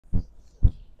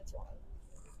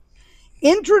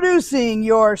Introducing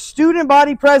your student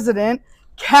body president,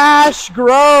 Cash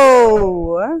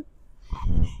Grow.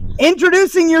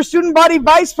 Introducing your student body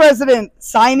vice president,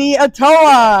 Saini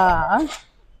Atoa.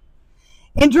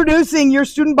 Introducing your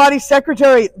student body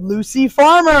secretary, Lucy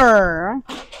Farmer.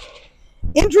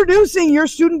 Introducing your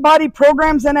student body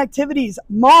programs and activities,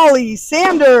 Molly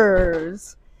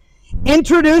Sanders.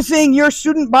 Introducing your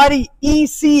student body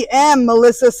ECM,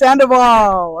 Melissa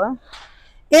Sandoval.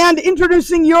 And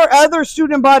introducing your other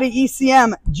student body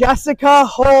ECM, Jessica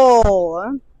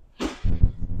Hull.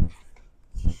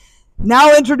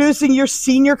 Now introducing your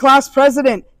senior class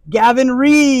president, Gavin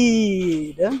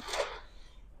Reed.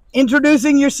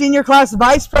 Introducing your senior class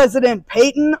vice president,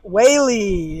 Peyton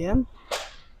Whaley.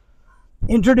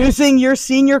 Introducing your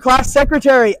senior class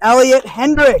secretary, Elliot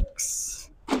Hendricks.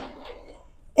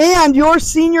 And your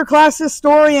senior class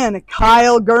historian,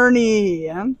 Kyle Gurney.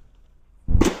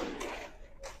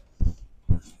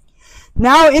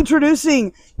 Now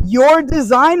introducing your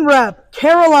design rep,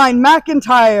 Caroline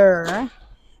McIntyre,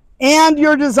 and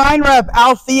your design rep,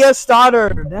 Althea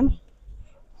Stoddard.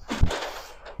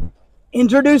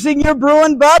 Introducing your brew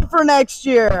and bud for next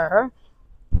year,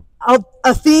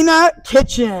 Athena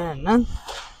Kitchen.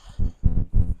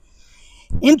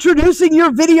 Introducing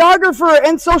your videographer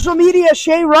and social media,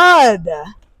 Shay Rudd.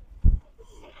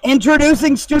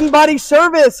 Introducing student body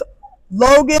service,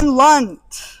 Logan Lunt.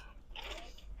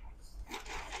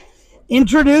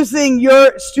 Introducing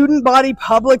your student body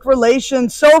public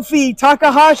relations, Sophie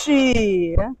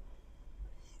Takahashi.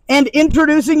 And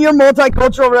introducing your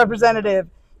multicultural representative,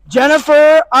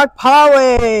 Jennifer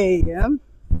Akpawe.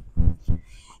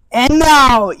 And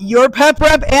now, your pep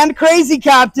rep and crazy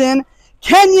captain,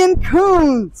 Kenyon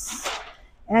Kuntz.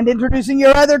 And introducing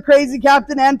your other crazy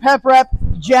captain and pep rep,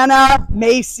 Jenna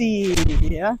Macy.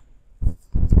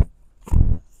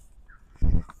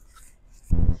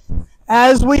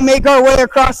 As we make our way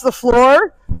across the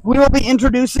floor, we will be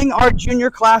introducing our junior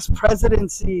class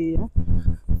presidency.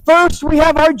 First, we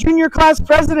have our junior class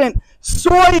president,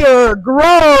 Sawyer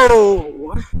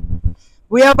Grow.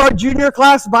 We have our junior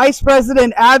class vice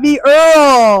president, Abby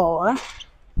Earl.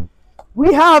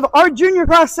 We have our junior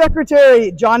class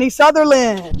secretary, Johnny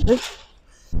Sutherland.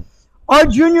 Our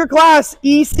junior class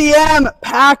ECM,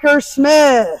 Packer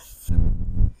Smith.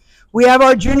 We have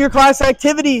our junior class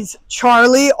activities,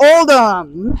 Charlie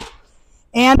Oldham.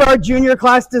 And our junior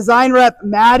class design rep,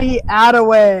 Maddie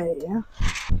Attaway.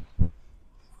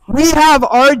 We have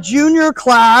our junior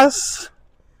class,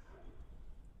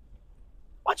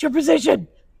 what's your position?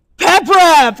 Pep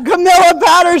rep, Camilla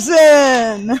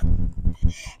Patterson.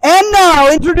 And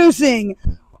now introducing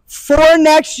for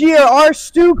next year, our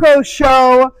Stuco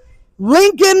show,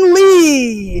 Lincoln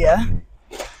Lee.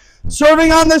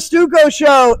 Serving on the Stuco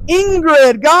show,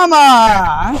 Ingrid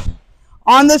Gama.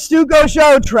 On the Stuco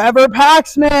show, Trevor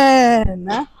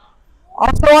Paxman.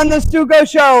 Also on the Stuco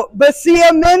show, Basia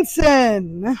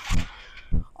Minson.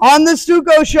 On the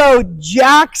Stuco show,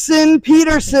 Jackson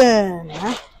Peterson.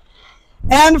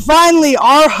 And finally,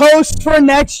 our host for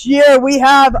next year, we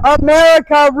have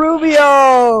America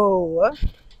Rubio.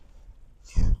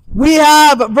 We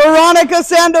have Veronica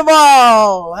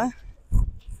Sandoval.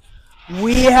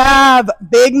 We have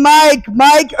Big Mike,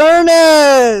 Mike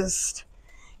Ernest.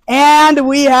 And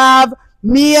we have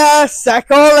Mia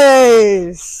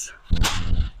Secoles.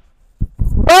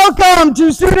 Welcome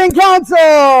to Student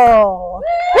Council!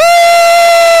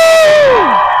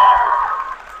 Woo!